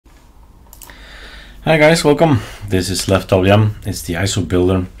Hi guys, welcome. This is LeftWM. It's the ISO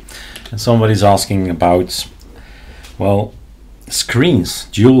builder, and somebody's asking about, well, screens,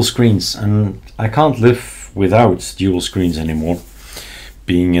 dual screens, and I can't live without dual screens anymore.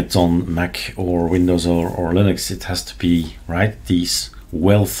 Being it on Mac or Windows or Linux, it has to be, right, these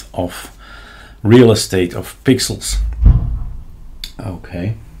wealth of real estate of pixels.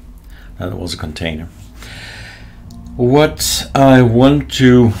 Okay, that was a container. What I want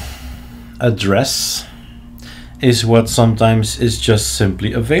to address is what sometimes is just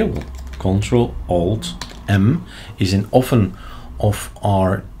simply available. Ctrl-Alt-M is in often of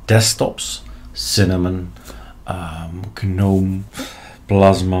our desktops, Cinnamon, GNOME,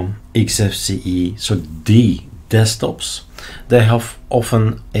 Plasma, XFCE, so the desktops, they have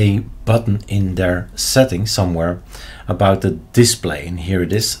often a button in their settings somewhere about the display, and here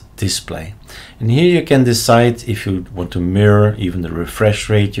it is, display. And here you can decide if you want to mirror, even the refresh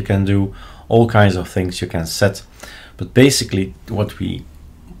rate you can do, all kinds of things you can set. But basically what we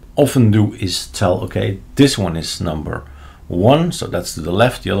often do is tell, okay, this one is number 1, so that's to the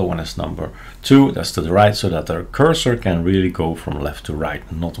left, the other one is number 2, that's to the right, so that the cursor can really go from left to right,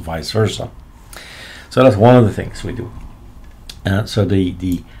 not vice versa. So that's one of the things we do. So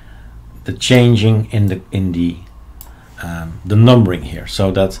the changing in the numbering here,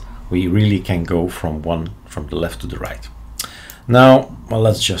 so that we really can go from the left to the right. Now, well,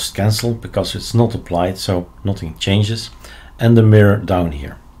 let's just cancel because it's not applied, so nothing changes. And the mirror down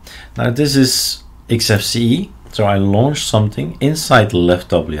here. Now this is XFCE, so I launched something inside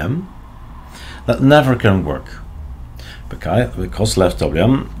LeftWM that never can work because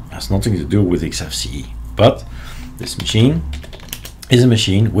LeftWM has nothing to do with XFCE. But this machine is a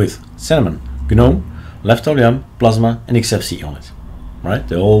machine with Cinnamon, GNOME, LeftWM, Plasma, and XFCE on it. Right?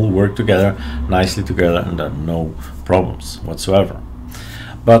 They all work together nicely together, and there are no problems whatsoever.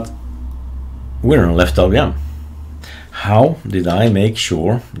 But we're on LeftWM. How did I make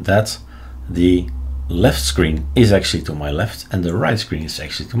sure that the left screen is actually to my left and the right screen is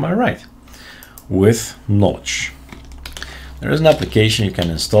actually to my right? With knowledge. There is an application you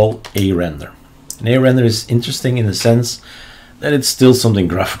can install, Arandr. And Arandr is interesting in the sense that it's still something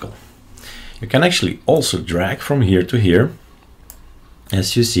graphical. You can actually also drag from here to here.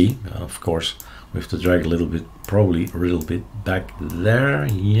 As you see, of course, we have to drag a little bit, probably a little bit back there.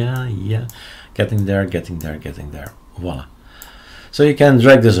 Yeah, getting there, voila. So you can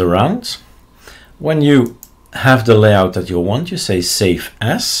drag this around. When you have the layout that you want, you say save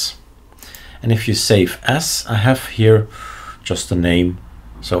as. And if you save as, I have here just a name.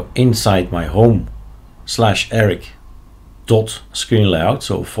 So inside my home /eric.screen layout,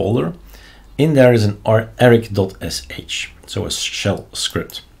 so a folder, in there is an eric.sh, so a shell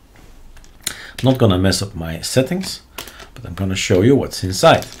script. I'm not gonna mess up my settings, but I'm gonna show you what's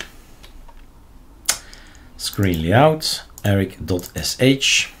inside. Screen layout,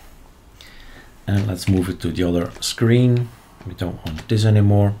 eric.sh, and let's move it to the other screen. We don't want this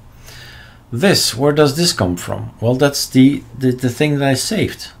anymore. This, where does this come from? Well, that's the thing that I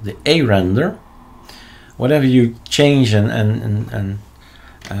saved, the ArandR. Whatever you change and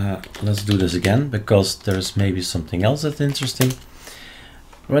let's do this again, because there's maybe something else that's interesting.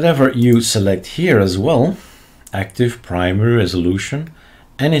 Whatever you select here as well, active, primary, resolution,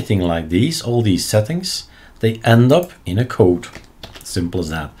 anything like these, all these settings, they end up in a code. Simple as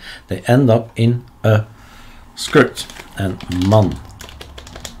that. They end up in a script. And man,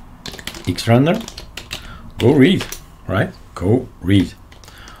 Xrender, go read, right? Go read.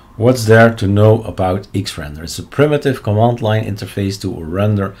 What's there to know about Xrender? It's a primitive command line interface to a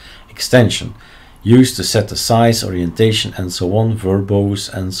render extension used to set the size, orientation, and so on, verbose,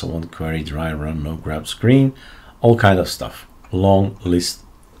 and so on, query, dry run, no grab screen, all kind of stuff. Long list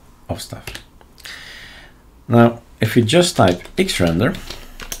of stuff. Now, if you just type Xrender,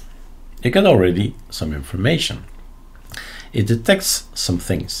 you get already some information. It detects some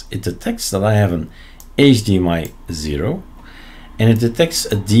things. It detects that I have an HDMI 0, and it detects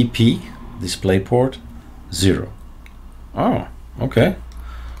a DP, DisplayPort 0. Oh, okay.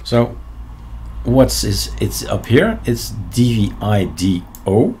 So it's up here, it's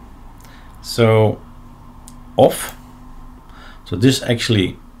DVI-DO, so off. So this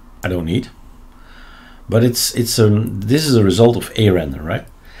actually I don't need, but this is a result of ArandR, right?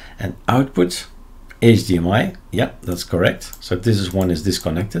 And output HDMI, yeah, that's correct. So this one is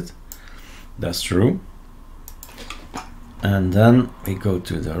disconnected, that's true. And then we go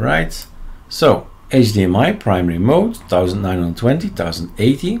to the right. So HDMI primary mode 1920,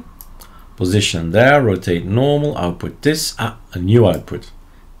 1080, position there, rotate normal, output this, a new output,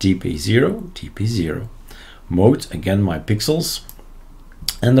 DP0, DP0, mode, again my pixels,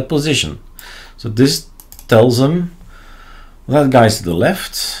 and the position. So this tells them that guy's to the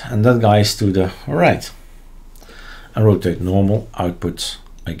left and that guy's to the right. And rotate normal output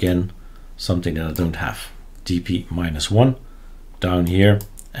again, something that I don't have. DP -1 down here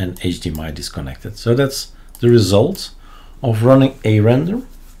and HDMI disconnected. So that's the result of running Arandr.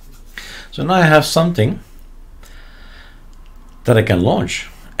 So now I have something that I can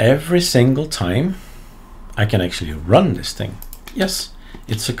launch every single time I can actually run this thing. Yes,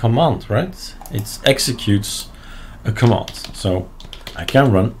 it's a command, right? It executes a command. So I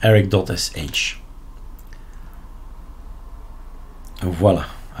can run eric.sh. And voila,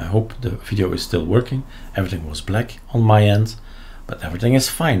 I hope the video is still working. Everything was black on my end, but everything is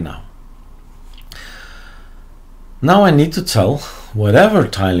fine now. Now I need to tell whatever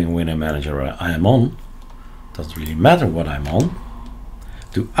tiling window manager I am on, doesn't really matter what I'm on,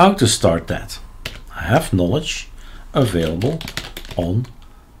 to auto start that. I have knowledge available on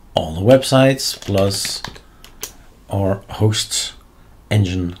all the websites plus our host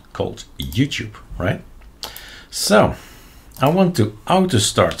engine called YouTube, right? So I want to auto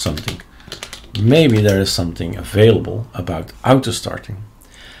start something. Maybe there is something available about auto starting.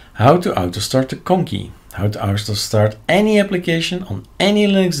 How to auto start the conky. How to auto start any application on any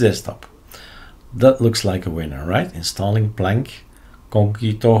Linux desktop. That looks like a winner, right? Installing plank,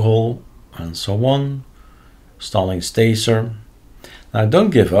 conky toggle, and so on. Installing stacer. Now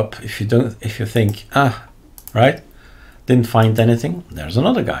don't give up if you think, right, didn't find anything. There's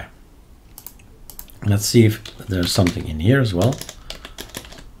another guy. Let's see if there's something in here as well.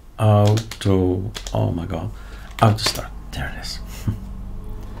 Oh my god, auto start. There it is.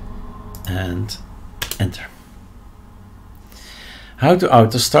 And enter. How to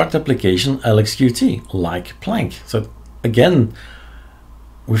auto start application LXQT like plank. So again,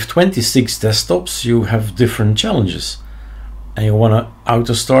 with 26 desktops, you have different challenges, and you want to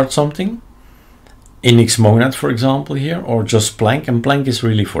auto start something in Xmonad, for example, here, or just plank. And plank is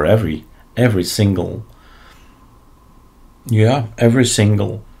really for every single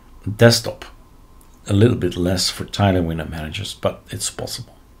desktop. A little bit less for tiling window managers, but it's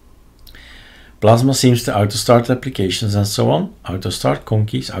possible. Plasma seems to auto start applications and so on. Auto start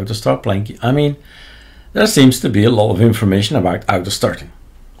conkeys, auto start planky. I mean, there seems to be a lot of information about auto starting.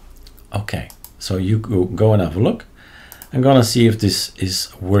 Okay, so you go and have a look. I'm gonna see if this is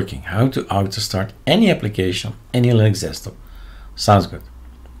working. How to auto start any application, any Linux desktop. Sounds good.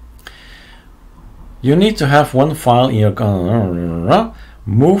 You need to have one file in your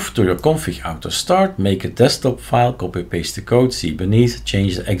move to your config auto start, make a desktop file, copy paste the code, see beneath,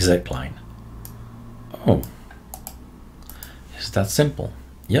 change the exact line. Oh, is that simple?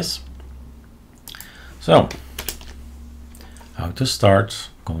 Yes. So, auto start,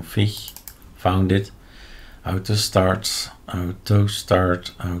 config, found it, auto start, auto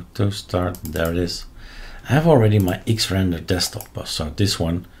start, auto start, there it is. I have already my Xrender desktop, so this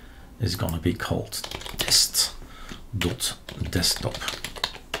one is gonna be called test.desktop,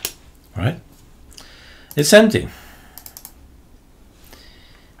 right? It's empty.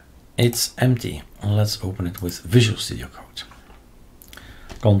 It's empty. Let's open it with Visual Studio Code.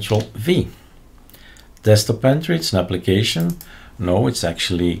 Control V. Desktop entry, it's an application. No, it's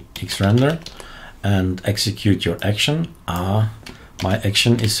actually Xrender. And execute your action. My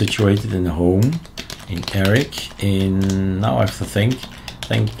action is situated in home, in Eric, now I have to think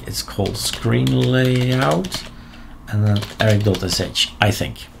it's called screen layout, and then eric.sh, I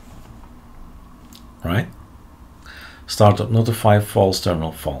think. Right? Startup notify false,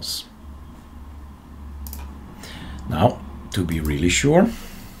 terminal false. Now, to be really sure,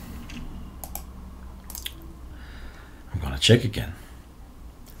 I'm gonna check again.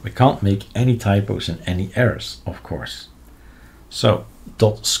 We can't make any typos and any errors, of course. So,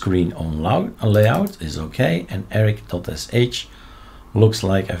 .screen on layout is okay, and eric.sh looks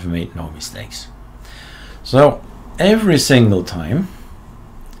like I've made no mistakes. So, every single time,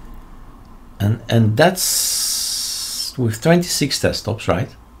 and that's with 26 desktops,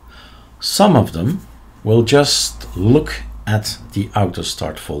 right? Some of them will just look at the auto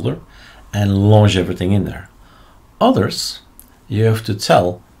start folder and launch everything in there. Others, you have to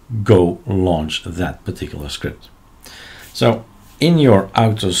tell, go launch that particular script. So in your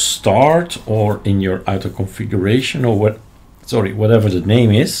auto start or in your auto configuration or whatever the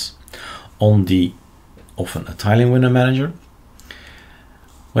name is on the often a tiling window manager,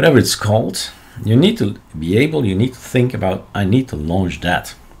 whatever it's called, you need to think about, I need to launch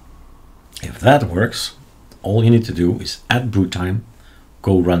that. If that works, all you need to do is at boot time,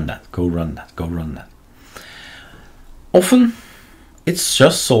 go run that, go run that, go run that. Often it's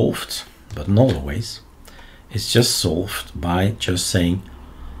just solved, but not always. It's just solved by just saying,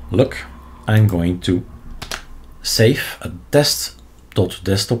 look, I'm going to save a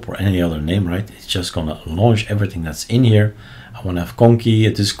test.desktop or any other name, right? It's just gonna launch everything that's in here. I want to have Conky,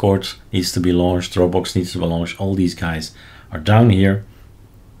 a Discord needs to be launched, Dropbox needs to be launched. All these guys are down here.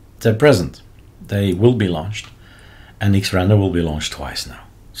 They're present. They will be launched. And XRender will be launched twice now.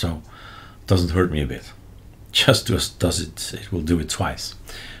 So it doesn't hurt me a bit. Just does it. It will do it twice.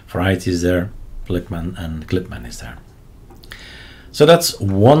 Variety is there, Clipman and Clipman is there. So that's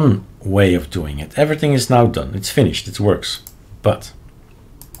one way of doing it. Everything is now done. It's finished. It works. But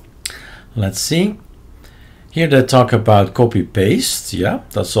let's see. Here they talk about copy paste. Yeah,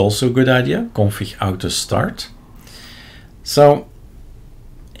 that's also a good idea. Config auto start. So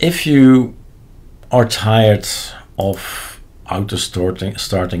if you are tired of auto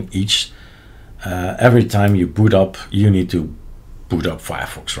starting each every time you boot up, you need to boot up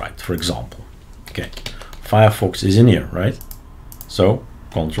Firefox, right? For example. Okay, Firefox is in here, right? So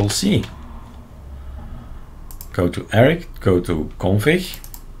Control C. Go to Eric, go to config,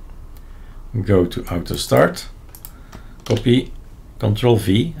 go to auto start, copy, Control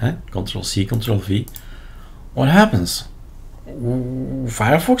V, Control C, Control V. What happens?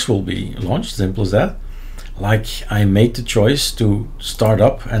 Firefox will be launched, simple as that. Like I made the choice to start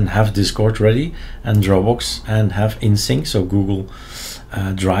up and have Discord ready and Dropbox and have InSync, so Google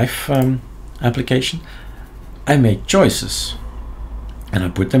Drive application. I made choices and I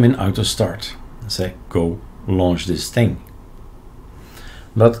put them in auto start and say go launch this thing.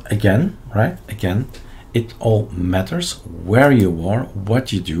 But again, right, again, it all matters where you are,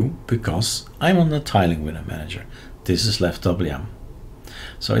 what you do, because I'm on the tiling window manager. This is left WM.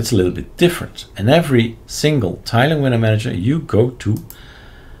 So it's a little bit different. And every single tiling window manager, you go to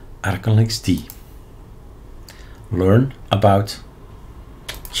ArcoLinux D. Learn about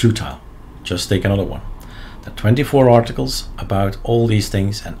Qtile. Just take another one. There are 24 articles about all these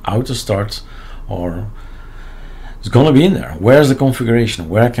things, and auto starts or it's gonna be in there. Where's the configuration?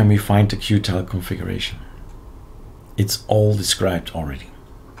 Where can we find the Qtile configuration? It's all described already.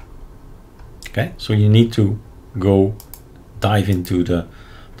 Okay, so you need to go dive into the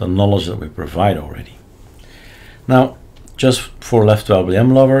knowledge that we provide already. Now, just for left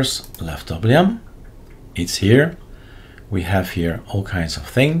WM lovers, left WM, it's here. We have here all kinds of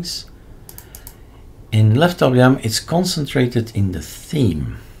things. In left WM, it's concentrated in the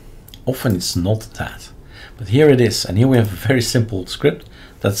theme. Often it's not that, but here it is. And here we have a very simple script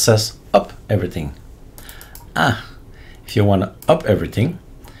that says up everything. If you want to up everything,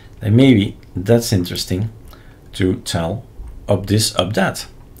 then maybe that's interesting to tell up this, up that,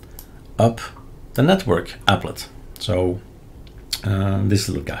 up the network applet. So this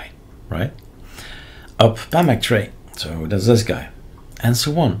little guy, right? Up PAMAC tray. So that's this guy, and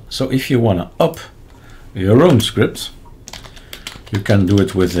so on. So if you want to up your own script, you can do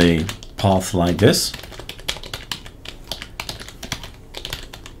it with a path like this.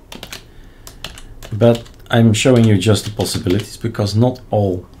 But I'm showing you just the possibilities because not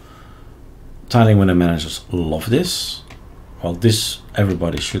all tiling window managers love this. Well, this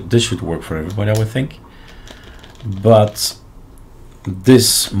should work for everybody, I would think. But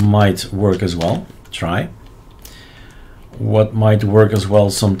this might work as well. Try. What might work as well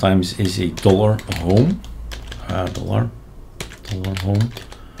sometimes is a $home. $home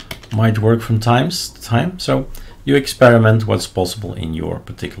might work from time to time. So you experiment what's possible in your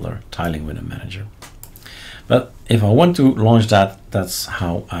particular tiling window manager. But if I want to launch that, that's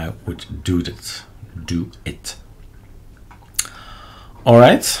how I would do it. All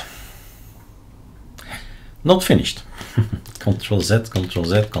right. Not finished. Control Z, Control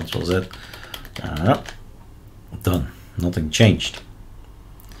Z, Control Z. Done. Nothing changed.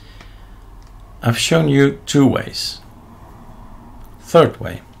 I've shown you two ways. Third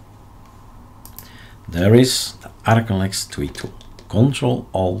way. There is the ArcoLinux tweak tool. Control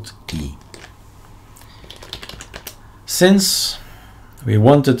Alt E. Since we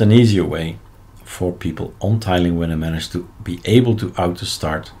wanted an easier way for people on tiling window managers to be able to auto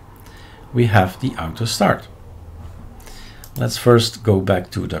start, we have the auto start. Let's first go back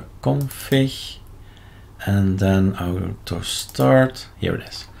to the config and then auto start. Here it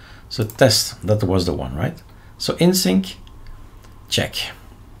is. So test, that was the one, right? So InSync, check.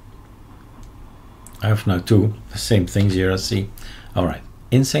 I have now two, the same things here, let's see. All right,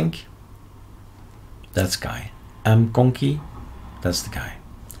 InSync, that's guy. Conky, that's the guy.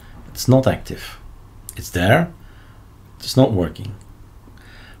 It's not active. It's there, it's not working.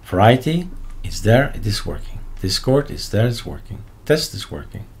 Variety, it's there, it is working. Discord is there, it's working. Test is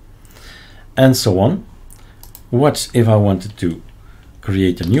working. And so on. What if I wanted to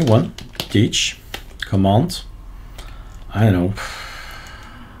create a new one? Teach, command, I don't know,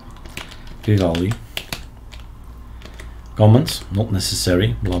 Vivaldi, comments, not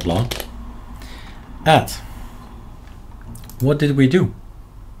necessary, blah blah, add. What did we do?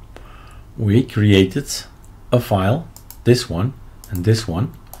 We created a file, this one and this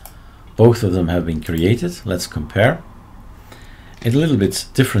one. Both of them have been created. Let's compare. It's a little bit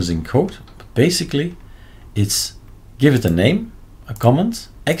difference in code, but basically it's give it a name, a comment,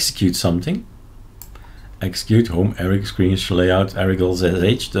 execute something, execute home Eric screen layout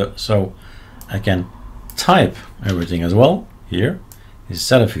ArcoLinux, so I can type everything as well. Here is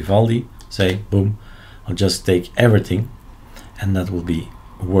set of Vivaldi, say boom, I'll just take everything and that will be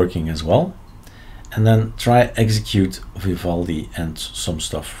working as well. And then try execute Vivaldi and some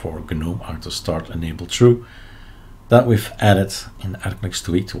stuff for GNOME AutoStart enable true that we've added in the ArcoLinux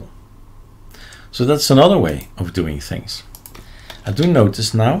TUI tool. So that's another way of doing things. I do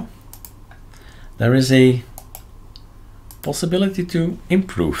notice now there is a possibility to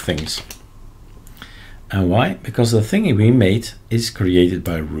improve things. And why? Because the thing we made is created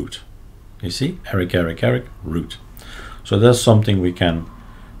by root. You see, Eric, root. So there's something we can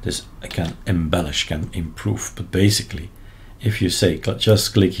embellish, can improve, but basically if you say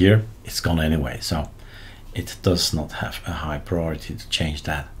just click here, it's gone anyway, so it does not have a high priority to change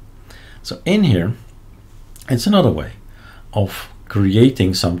that. So in here it's another way of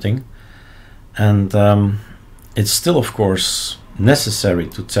creating something, and it's still of course necessary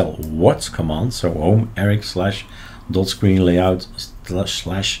to tell what command, so home Eric / .screen layout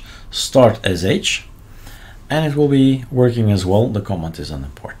 / start sh, and it will be working as well. The comment is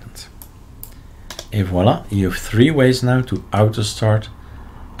unimportant. And voila, you have 3 ways now to auto start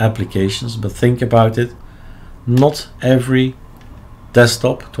applications, but think about it, not every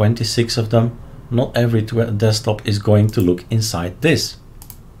desktop, 26 of them, not every desktop is going to look inside this.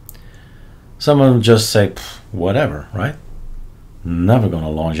 Some of them just say whatever, right? Never gonna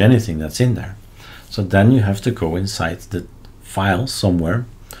launch anything that's in there. So then you have to go inside the file somewhere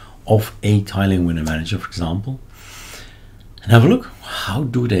of a tiling window manager, for example, and have a look. How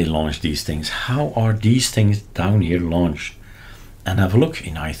do they launch these things? How are these things down here launched? And have a look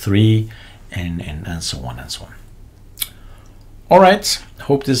in i3 and so on and so on. All right,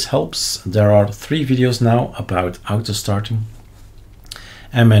 hope this helps. There are 3 videos now about auto starting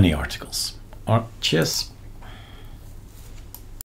and many articles. Cheers.